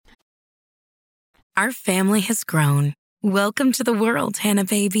Our family has grown. Welcome to the world, Hannah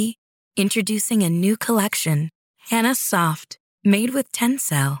baby. Introducing a new collection, Hannah Soft, made with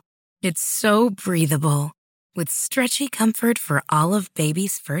Tencel. It's so breathable, with stretchy comfort for all of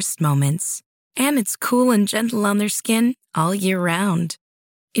baby's first moments. And it's cool and gentle on their skin all year round.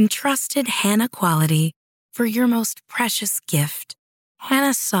 Entrusted Hannah quality for your most precious gift.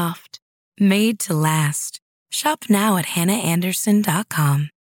 Hannah Soft, made to last. Shop now at hannahanderson.com.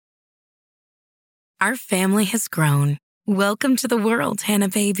 Our family has grown. Welcome to the world, Hannah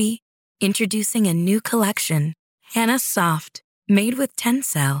baby. Introducing a new collection, Hannah Soft, made with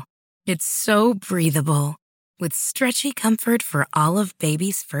Tencel. It's so breathable, with stretchy comfort for all of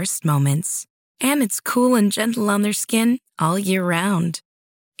baby's first moments. And it's cool and gentle on their skin all year round.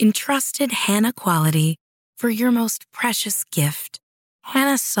 Entrusted Hannah quality for your most precious gift.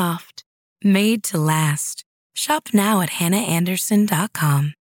 Hannah Soft, made to last. Shop now at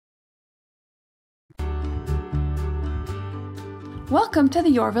hannahanderson.com. Welcome to the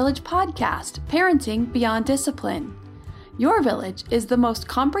Your Village podcast, Parenting Beyond Discipline. Your Village is the most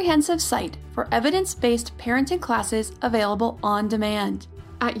comprehensive site for evidence-based parenting classes available on demand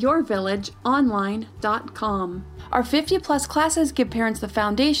at yourvillageonline.com. Our 50-plus classes give parents the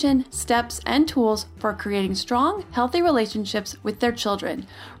foundation, steps, and tools for creating strong, healthy relationships with their children,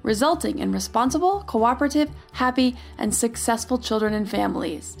 resulting in responsible, cooperative, happy, and successful children and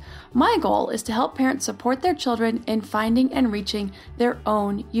families. My goal is to help parents support their children in finding and reaching their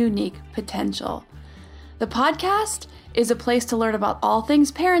own unique potential. The podcast is a place to learn about all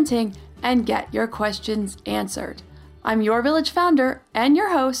things parenting and get your questions answered. I'm Your Village founder and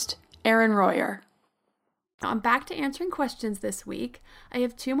your host, Erin Royer. I'm back to answering questions this week. I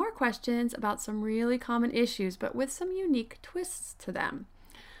have 2 more questions about some really common issues, but with some unique twists to them.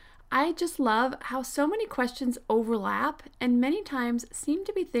 I just love how so many questions overlap and many times seem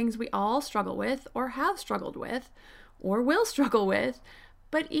to be things we all struggle with or have struggled with or will struggle with,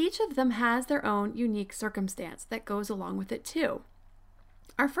 but each of them has their own unique circumstance that goes along with it too.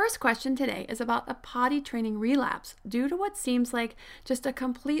 Our first question today is about a potty training relapse due to what seems like just a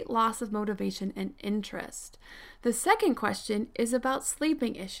complete loss of motivation and interest. The second question is about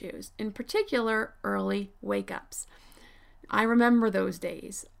sleeping issues, in particular early wake-ups. I remember those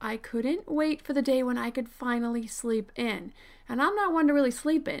days. I couldn't wait for the day when I could finally sleep in. And I'm not one to really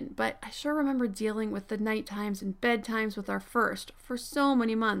sleep in, but I sure remember dealing with the night times and bedtimes with our first for so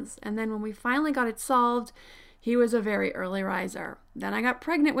many months. And then when we finally got it solved, he was a very early riser. Then I got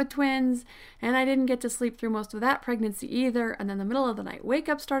pregnant with twins, and I didn't get to sleep through most of that pregnancy either. And then the middle of the night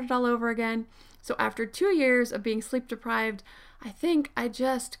wake-up started all over again. So after 2 years of being sleep deprived, I think I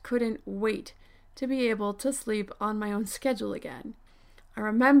just couldn't wait to be able to sleep on my own schedule again. I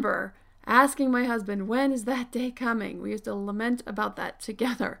remember asking my husband, when is that day coming? We used to lament about that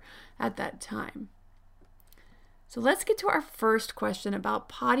together at that time. So let's get to our first question about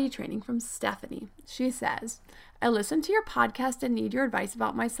potty training from Stephanie. She says, I listened to your podcast and need your advice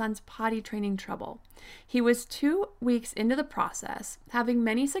about my son's potty training trouble. He was 2 weeks into the process, having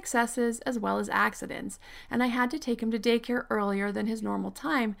many successes as well as accidents, and I had to take him to daycare earlier than his normal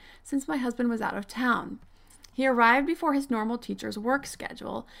time since my husband was out of town. He arrived before his normal teacher's work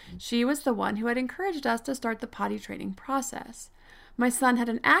schedule. She was the one who had encouraged us to start the potty training process. My son had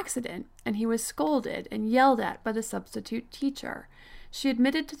an accident, and he was scolded and yelled at by the substitute teacher. She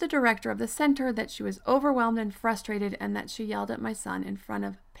admitted to the director of the center that she was overwhelmed and frustrated and that she yelled at my son in front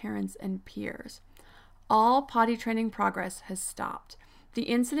of parents and peers. All potty training progress has stopped. The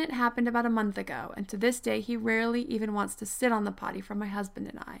incident happened about a month ago, and to this day he rarely even wants to sit on the potty from my husband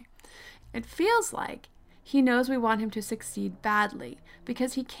and I. It feels like he knows we want him to succeed badly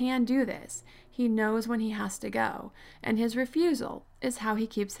because he can do this. He knows when he has to go, and his refusal is how he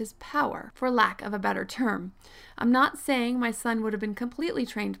keeps his power, for lack of a better term. I'm not saying my son would have been completely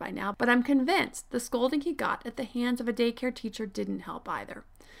trained by now, but I'm convinced the scolding he got at the hands of a daycare teacher didn't help either.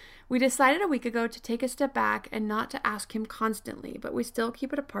 We decided a week ago to take a step back and not to ask him constantly, but we still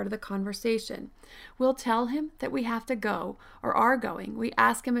keep it a part of the conversation. We'll tell him that we have to go or are going. We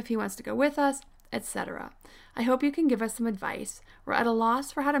ask him if he wants to go with us, etc. I hope you can give us some advice. We're at a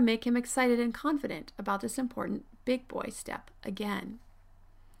loss for how to make him excited and confident about this important big boy step again.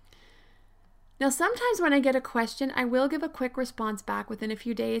 Now, sometimes when I get a question, I will give a quick response back within a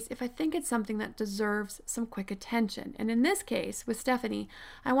few days if I think it's something that deserves some quick attention. And in this case, with Stephanie,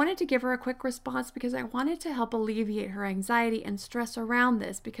 I wanted to give her a quick response because I wanted to help alleviate her anxiety and stress around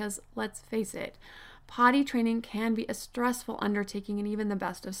this because, let's face it, potty training can be a stressful undertaking in even the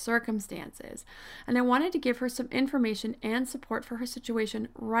best of circumstances. And I wanted to give her some information and support for her situation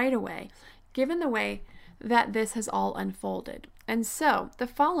right away, given the way that this has all unfolded. And so the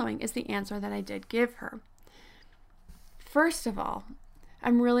following is the answer that I did give her. First of all,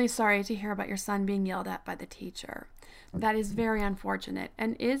 I'm really sorry to hear about your son being yelled at by the teacher. That is very unfortunate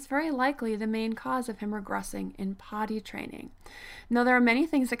and is very likely the main cause of him regressing in potty training. Now, there are many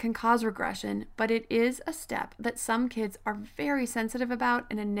things that can cause regression, but it is a step that some kids are very sensitive about,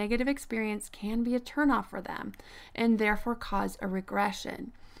 and a negative experience can be a turnoff for them and therefore cause a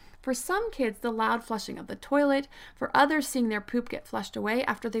regression. For some kids, the loud flushing of the toilet, for others seeing their poop get flushed away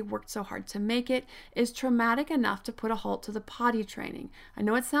after they worked so hard to make it, is traumatic enough to put a halt to the potty training. I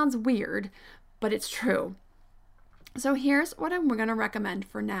know it sounds weird, but it's true. So here's what I'm going to recommend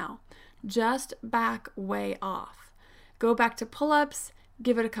for now. Just back way off. Go back to pull-ups,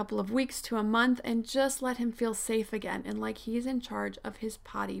 give it a couple of weeks to a month, and just let him feel safe again and like he's in charge of his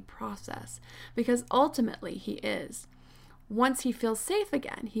potty process, because ultimately he is. Once he feels safe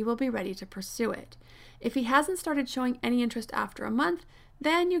again, he will be ready to pursue it. If he hasn't started showing any interest after a month,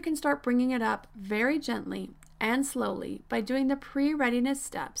 then you can start bringing it up very gently and slowly by doing the pre-readiness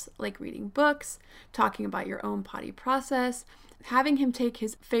steps like reading books, talking about your own potty process, having him take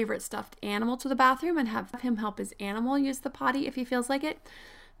his favorite stuffed animal to the bathroom and have him help his animal use the potty if he feels like it.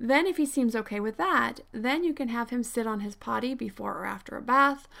 Then if he seems okay with that, then you can have him sit on his potty before or after a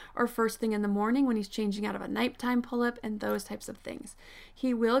bath, or first thing in the morning when he's changing out of a nighttime pull-up, and those types of things.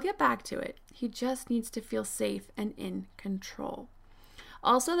 He will get back to it. He just needs to feel safe and in control.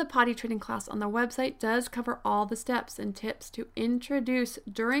 Also, the potty training class on the website does cover all the steps and tips to introduce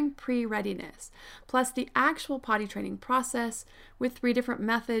during pre-readiness, plus the actual potty training process with 3 different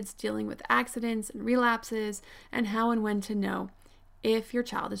methods dealing with accidents and relapses and how and when to know if your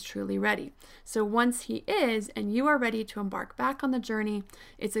child is truly ready. So once he is and you are ready to embark back on the journey,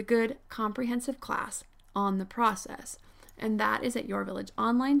 it's a good comprehensive class on the process. And that is at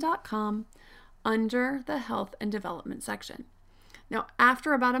yourvillageonline.com under the Health and Development section. Now,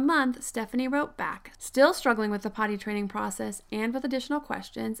 after about a month, Stephanie wrote back, still struggling with the potty training process and with additional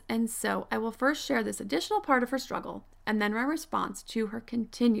questions, and so I will first share this additional part of her struggle and then my response to her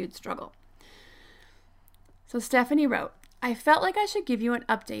continued struggle. So Stephanie wrote, I felt like I should give you an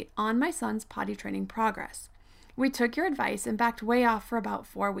update on my son's potty training progress. We took your advice and backed way off for about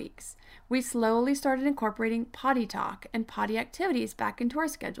 4 weeks. We slowly started incorporating potty talk and potty activities back into our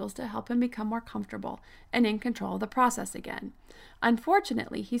schedules to help him become more comfortable and in control of the process again.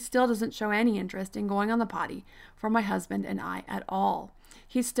 Unfortunately, he still doesn't show any interest in going on the potty for my husband and I at all.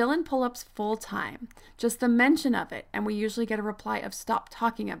 He's still in pull-ups full time. Just the mention of it, and we usually get a reply of stop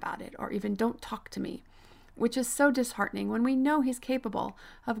talking about it or even don't talk to me, which is so disheartening when we know he's capable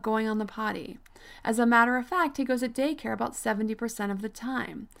of going on the potty. As a matter of fact, he goes at daycare about 70% of the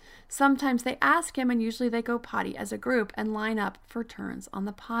time. Sometimes they ask him, and usually they go potty as a group and line up for turns on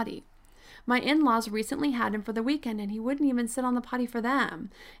the potty. My in-laws recently had him for the weekend, and he wouldn't even sit on the potty for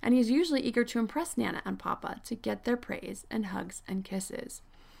them, and he's usually eager to impress Nana and Papa to get their praise and hugs and kisses.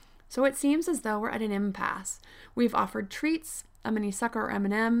 So it seems as though we're at an impasse. We've offered treats, a mini sucker or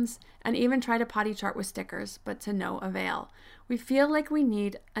M&Ms, and even tried a potty chart with stickers, but to no avail. We feel like we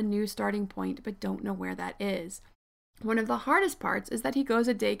need a new starting point, but don't know where that is. One of the hardest parts is that he goes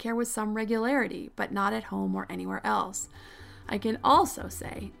to daycare with some regularity, but not at home or anywhere else. I can also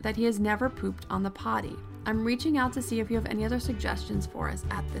say that he has never pooped on the potty. I'm reaching out to see if you have any other suggestions for us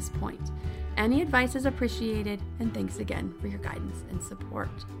at this point. Any advice is appreciated, and thanks again for your guidance and support.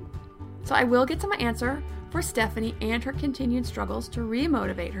 So I will get to my answer for Stephanie and her continued struggles to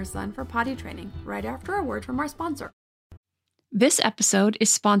re-motivate her son for potty training right after a word from our sponsor. This episode is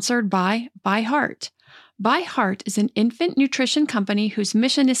sponsored by ByHeart. ByHeart is an infant nutrition company whose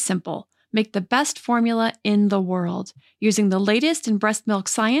mission is simple: make the best formula in the world. Using the latest in breast milk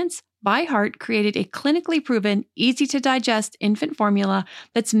science, ByHeart created a clinically proven, easy-to-digest infant formula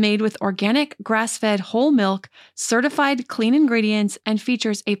that's made with organic, grass-fed whole milk, certified clean ingredients, and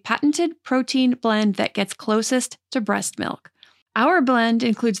features a patented protein blend that gets closest to breast milk. Our blend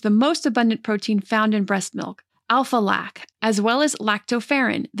includes the most abundant protein found in breast milk, alpha-lac, as well as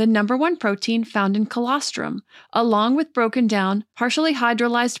lactoferrin, the #1 protein found in colostrum, along with broken down, partially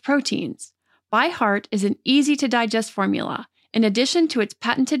hydrolyzed proteins. ByHeart is an easy-to-digest formula. In addition to its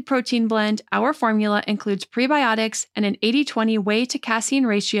patented protein blend, our formula includes prebiotics and an 80-20 whey to casein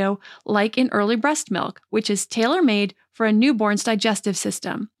ratio like in early breast milk, which is tailor-made for a newborn's digestive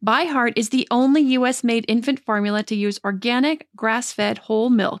system. ByHeart is the only U.S.-made infant formula to use organic, grass-fed whole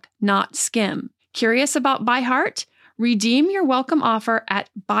milk, not skim. Curious about ByHeart? Redeem your welcome offer at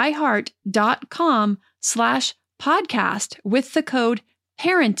byheart.com/podcast with the code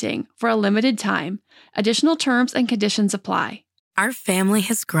parenting for a limited time. Additional terms and conditions apply. Our family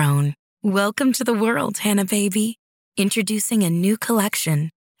has grown. Welcome to the world, Hannah baby. Introducing a new collection,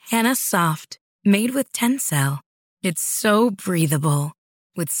 Hannah Soft, made with Tencel. It's so breathable,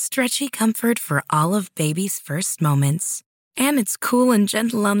 with stretchy comfort for all of baby's first moments. And it's cool and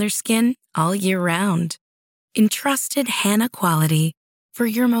gentle on their skin all year round. Entrusted Hannah quality for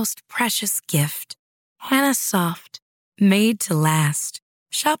your most precious gift. Hannah Soft, made to last.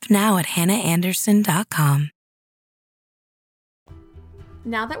 Shop now at hannahanderson.com.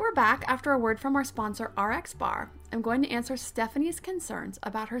 Now that we're back after a word from our sponsor, RxBar, I'm going to answer Stephanie's concerns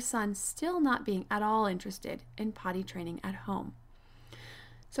about her son still not being at all interested in potty training at home.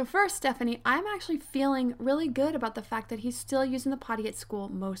 So first, Stephanie, I'm actually feeling really good about the fact that he's still using the potty at school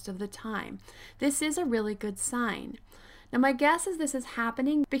most of the time. This is a really good sign. Now, my guess is this is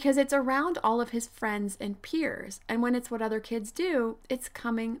happening because it's around all of his friends and peers, and when it's what other kids do, it's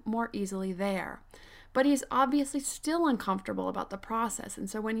coming more easily there. But he's obviously still uncomfortable about the process, and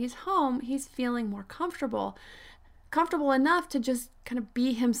so when he's home, he's feeling more comfortable enough to just kind of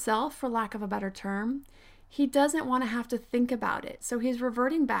be himself, for lack of a better term. He doesn't want to have to think about it, so he's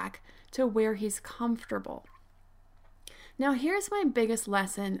reverting back to where he's comfortable. Now, here's my biggest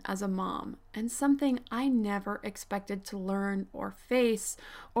lesson as a mom, and something I never expected to learn or face,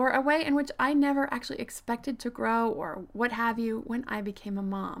 or a way in which I never actually expected to grow, or what have you, when I became a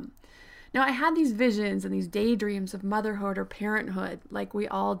mom. Now, I had these visions and these daydreams of motherhood or parenthood, like we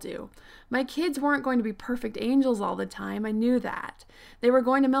all do. My kids weren't going to be perfect angels all the time. I knew that. They were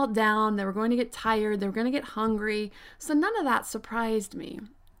going to melt down. They were going to get tired. They were going to get hungry. So none of that surprised me.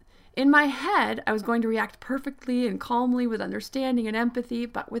 In my head, I was going to react perfectly and calmly with understanding and empathy,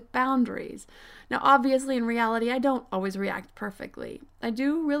 but with boundaries. Now, obviously, in reality, I don't always react perfectly. I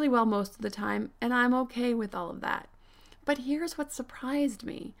do really well most of the time, and I'm okay with all of that. But here's what surprised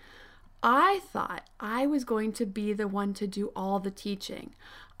me. I thought I was going to be the one to do all the teaching.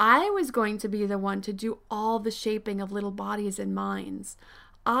 I was going to be the one to do all the shaping of little bodies and minds.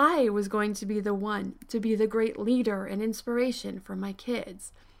 I was going to be the one to be the great leader and inspiration for my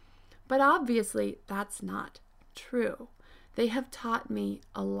kids. But obviously, that's not true. They have taught me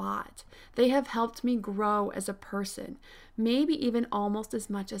a lot. They have helped me grow as a person, maybe even almost as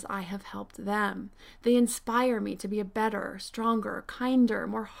much as I have helped them. They inspire me to be a better, stronger, kinder,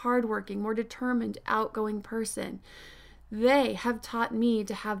 more hardworking, more determined, outgoing person. They have taught me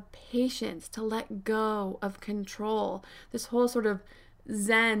to have patience, to let go of control, this whole sort of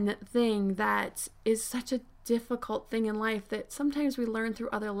Zen thing that is such a difficult thing in life that sometimes we learn through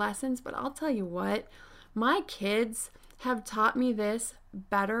other lessons. But I'll tell you what, my kids have taught me this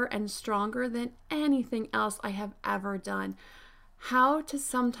better and stronger than anything else I have ever done. How to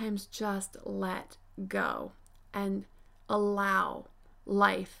sometimes just let go and allow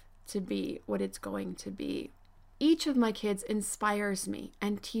life to be what it's going to be. Each of my kids inspires me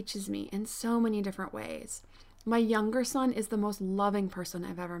and teaches me in so many different ways. My younger son is the most loving person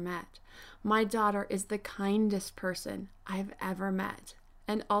I've ever met. My daughter is the kindest person I've ever met,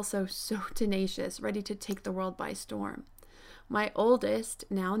 and also so tenacious, ready to take the world by storm. My oldest,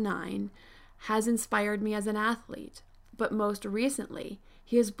 now 9, has inspired me as an athlete, but most recently,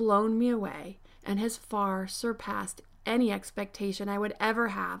 he has blown me away and has far surpassed any expectation I would ever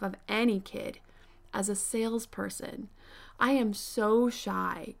have of any kid as a salesperson. I am so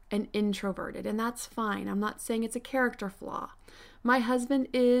shy and introverted, and that's fine. I'm not saying it's a character flaw. My husband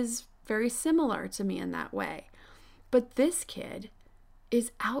is very similar to me in that way, but this kid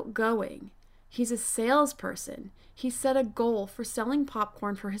is outgoing. He's a salesperson. He set a goal for selling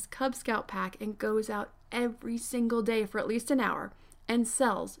popcorn for his Cub Scout pack and goes out every single day for at least an hour and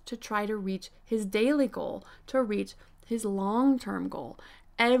sells to try to reach his daily goal, to reach his long-term goal.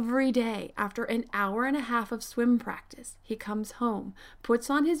 Every day, after an hour and a half of swim practice, he comes home, puts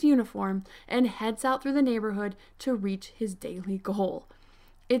on his uniform, and heads out through the neighborhood to reach his daily goal.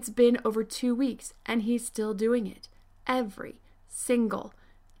 It's been over 2 weeks, and he's still doing it every single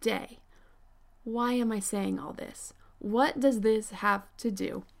day. Why am I saying all this? What does this have to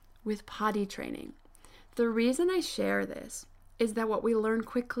do with potty training? The reason I share this is that what we learn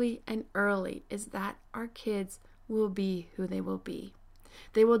quickly and early is that our kids will be who they will be.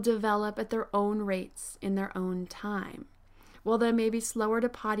 They will develop at their own rates in their own time. While they may be slower to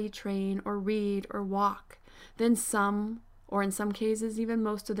potty train or read or walk than some, or in some cases even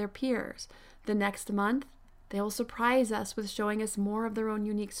most of their peers, the next month they will surprise us with showing us more of their own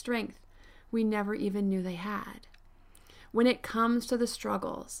unique strength we never even knew they had. When it comes to the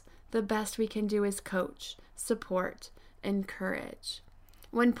struggles, the best we can do is coach, support, encourage.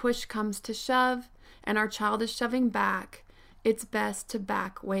 When push comes to shove and our child is shoving back, it's best to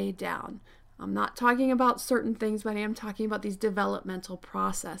back way down. I'm not talking about certain things, but I am talking about these developmental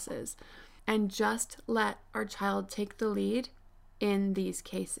processes. And just let our child take the lead in these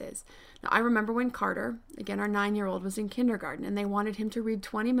cases. Now, I remember when Carter, again, our 9-year-old, was in kindergarten, and they wanted him to read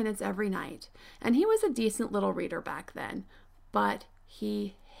 20 minutes every night. And he was a decent little reader back then, but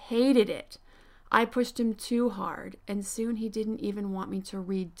he hated it. I pushed him too hard, and soon he didn't even want me to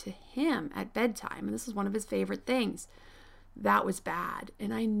read to him at bedtime. And this is one of his favorite things. That was bad,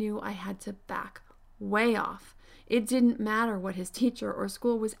 and I knew I had to back way off. It didn't matter what his teacher or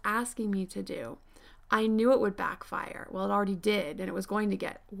school was asking me to do. I knew it would backfire. Well, it already did, and it was going to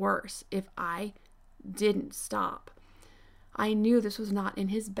get worse if I didn't stop. I knew this was not in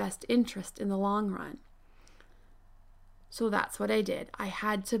his best interest in the long run. So that's what I did. I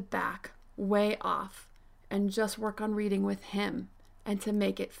had to back way off and just work on reading with him and to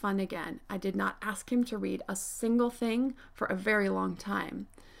make it fun again. I did not ask him to read a single thing for a very long time.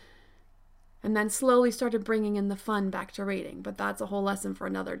 And then slowly started bringing in the fun back to reading. But that's a whole lesson for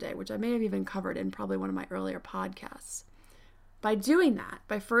another day, which I may have even covered in probably one of my earlier podcasts. By doing that,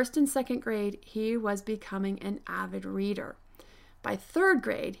 by 1st and 2nd grade, he was becoming an avid reader. By 3rd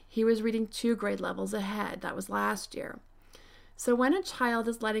grade, he was reading 2 grade levels ahead. That was last year. So when a child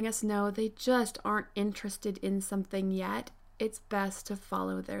is letting us know they just aren't interested in something yet, it's best to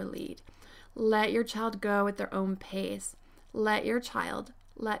follow their lead. Let your child go at their own pace. Let your child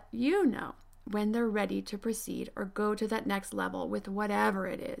let you know when they're ready to proceed or go to that next level with whatever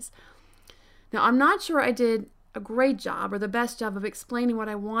it is. Now, I'm not sure I did a great job or the best job of explaining what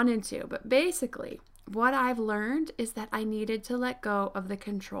I wanted to, but basically, what I've learned is that I needed to let go of the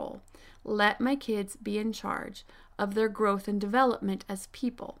control. Let my kids be in charge of their growth and development as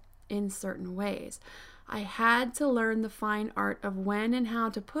people in certain ways. I had to learn the fine art of when and how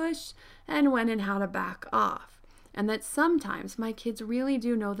to push and when and how to back off. And that sometimes my kids really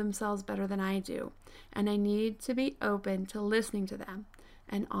do know themselves better than I do. And I need to be open to listening to them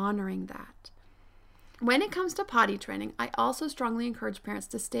and honoring that. When it comes to potty training, I also strongly encourage parents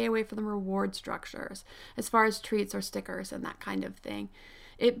to stay away from the reward structures as far as treats or stickers and that kind of thing.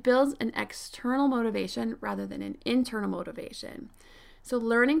 It builds an external motivation rather than an internal motivation. So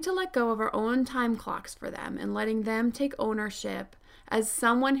learning to let go of our own time clocks for them and letting them take ownership. As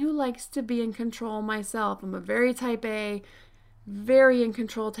someone who likes to be in control myself, I'm a very type A, very in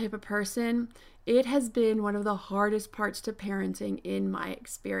control type of person. It has been one of the hardest parts to parenting in my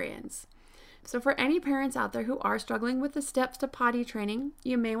experience. So for any parents out there who are struggling with the steps to potty training,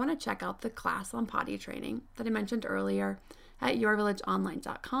 you may want to check out the class on potty training that I mentioned earlier at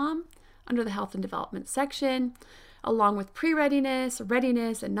yourvillageonline.com under the health and development section. Along with pre-readiness,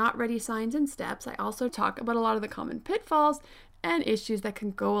 readiness, and not ready signs and steps, I also talk about a lot of the common pitfalls and issues that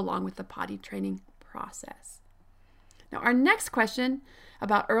can go along with the potty training process. Now, our next question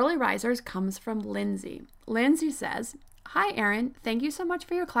about early risers comes from Lindsay. Lindsay says, "Hi, Erin. Thank you so much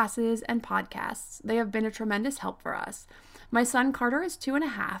for your classes and podcasts. They have been a tremendous help for us. My son Carter is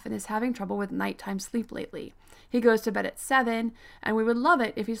 2.5 and is having trouble with nighttime sleep lately. He goes to bed at 7, and we would love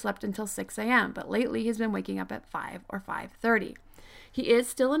it if he slept until 6 a.m., but lately he's been waking up at 5 or 5:30. He is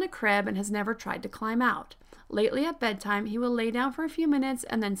still in a crib and has never tried to climb out. Lately at bedtime, he will lay down for a few minutes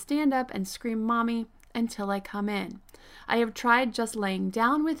and then stand up and scream, 'Mommy,' until I come in. I have tried just laying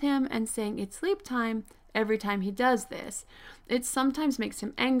down with him and saying it's sleep time every time he does this. It sometimes makes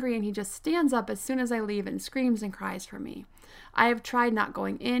him angry and he just stands up as soon as I leave and screams and cries for me. I have tried not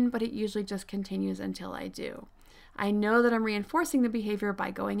going in, but it usually just continues until I do. I know that I'm reinforcing the behavior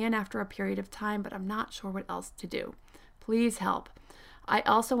by going in after a period of time, but I'm not sure what else to do. Please help. I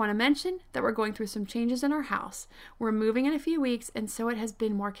also want to mention that we're going through some changes in our house. We're moving in a few weeks, and so it has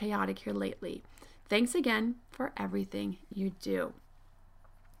been more chaotic here lately. Thanks again for everything you do."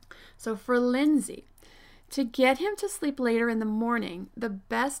 So for Lindsay, to get him to sleep later in the morning, the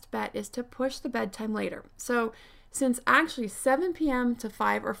best bet is to push the bedtime later. So since actually 7 p.m. to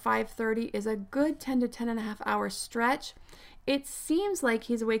 5 or 5:30 is a good 10 to 10.5 hour stretch, it seems like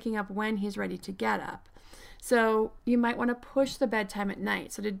he's waking up when he's ready to get up. So you might want to push the bedtime at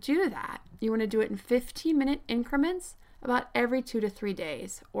night. So to do that, you want to do it in 15-minute increments about every 2 to 3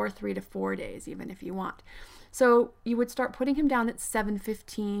 days, or 3 to 4 days even if you want. So you would start putting him down at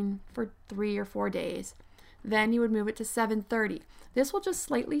 7:15 for 3 or 4 days. Then you would move it to 7:30. This will just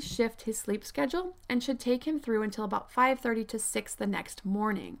slightly shift his sleep schedule and should take him through until about 5:30 to 6 the next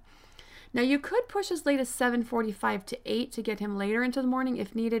morning. Now you could push as late as 7:45 to 8 to get him later into the morning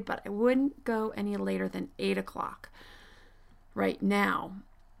if needed, but I wouldn't go any later than 8 o'clock right now.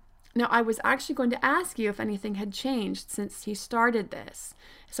 Now, I was actually going to ask you if anything had changed since he started this.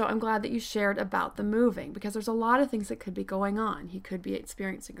 So I'm glad that you shared about the moving, because there's a lot of things that could be going on. He could be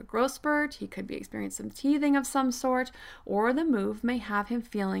experiencing a growth spurt, he could be experiencing some teething of some sort, or the move may have him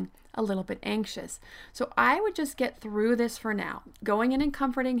feeling a little bit anxious. So I would just get through this for now, going in and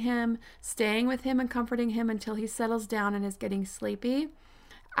comforting him, staying with him and comforting him until he settles down and is getting sleepy.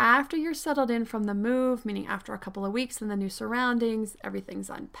 After you're settled in from the move, meaning after a couple of weeks in the new surroundings, everything's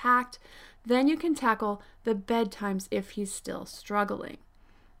unpacked, then you can tackle the bedtimes if he's still struggling.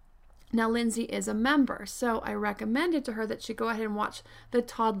 Now, Lindsay is a member, so I recommended to her that she go ahead and watch the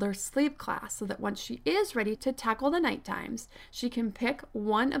toddler sleep class so that once she is ready to tackle the night times, she can pick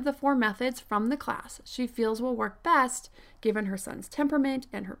one of the 4 methods from the class she feels will work best given her son's temperament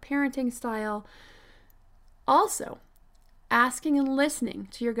and her parenting style. Also, asking and listening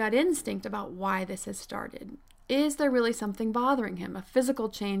to your gut instinct about why this has started. Is there really something bothering him? A physical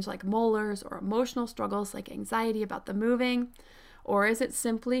change like molars, or emotional struggles like anxiety about the moving? Or is it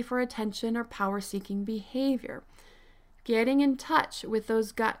simply for attention or power-seeking behavior? Getting in touch with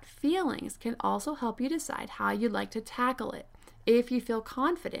those gut feelings can also help you decide how you'd like to tackle it. If you feel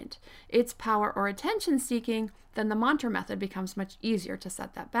confident it's power or attention seeking, then the mantra method becomes much easier to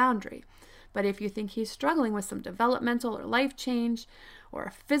set that boundary. But if you think he's struggling with some developmental or life change or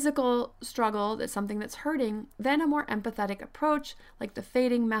a physical struggle, that's something that's hurting, then a more empathetic approach like the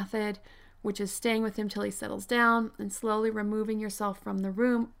fading method, which is staying with him till he settles down and slowly removing yourself from the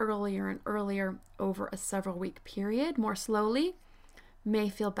room earlier and earlier over a several-week period, more slowly, may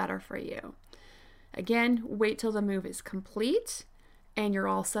feel better for you. Again, wait till the move is complete and you're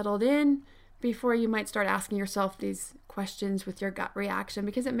all settled in before you might start asking yourself these questions with your gut reaction,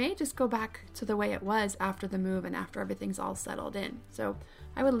 because it may just go back to the way it was after the move and after everything's all settled in. So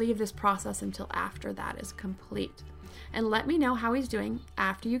I would leave this process until after that is complete. And let me know how he's doing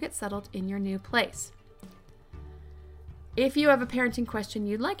after you get settled in your new place. If you have a parenting question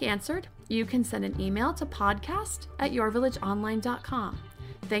you'd like answered, you can send an email to podcast@yourvillageonline.com.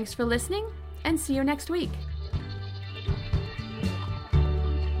 Thanks for listening, and see you next week.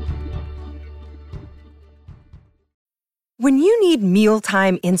 When you need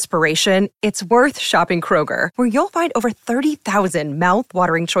mealtime inspiration, it's worth shopping Kroger, where you'll find over 30,000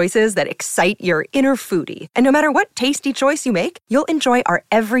 mouth-watering choices that excite your inner foodie. And no matter what tasty choice you make, you'll enjoy our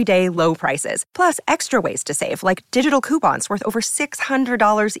everyday low prices, plus extra ways to save, like digital coupons worth over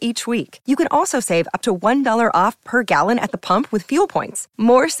 $600 each week. You can also save up to $1 off per gallon at the pump with fuel points.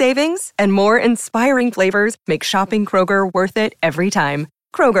 More savings and more inspiring flavors make shopping Kroger worth it every time.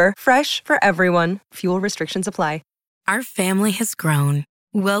 Kroger, fresh for everyone. Fuel restrictions apply. Our family has grown.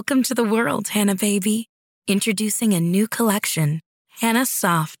 Welcome to the world, Hannah Baby. Introducing a new collection, Hannah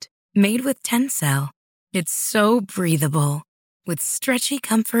Soft, made with Tencel. It's so breathable, with stretchy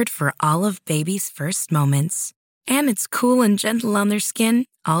comfort for all of baby's first moments. And it's cool and gentle on their skin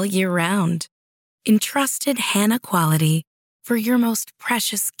all year round. Entrusted Hannah quality for your most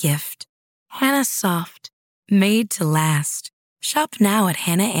precious gift. Hannah Soft, made to last. Shop now at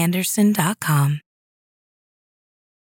hannahanderson.com.